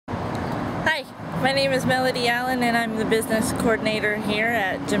Hi, my name is Melody Allen and I'm the business coordinator here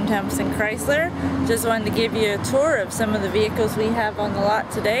at Jim Thompson Chrysler. Just wanted to give you a tour of some of the vehicles we have on the lot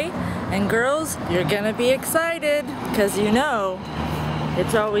today. And girls, you're gonna be excited because you know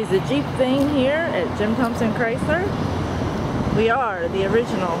it's always a Jeep thing here at Jim Thompson Chrysler. We are the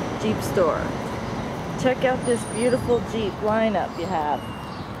original Jeep store. Check out this beautiful Jeep lineup you have.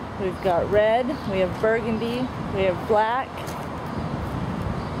 We've got red, we have burgundy, we have black,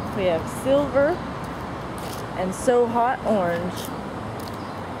 we have silver, and so hot orange.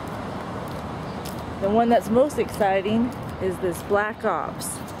 The one that's most exciting is this Black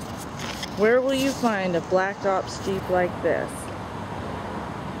Ops. Where will you find a Black Ops Jeep like this?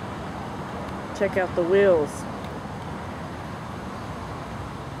 Check out the wheels.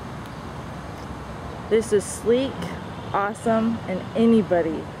 This is sleek, awesome, and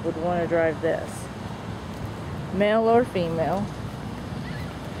anybody would want to drive this, male or female.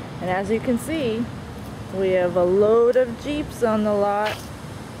 And as you can see, we have a load of Jeeps on the lot.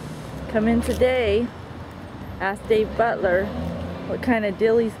 Come in today, ask Dave Butler what kind of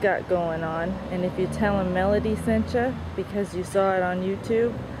deal he's got going on, and if you tell him Melody sent you because you saw it on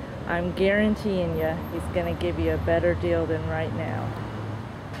YouTube, I'm guaranteeing you he's gonna give you a better deal than right now.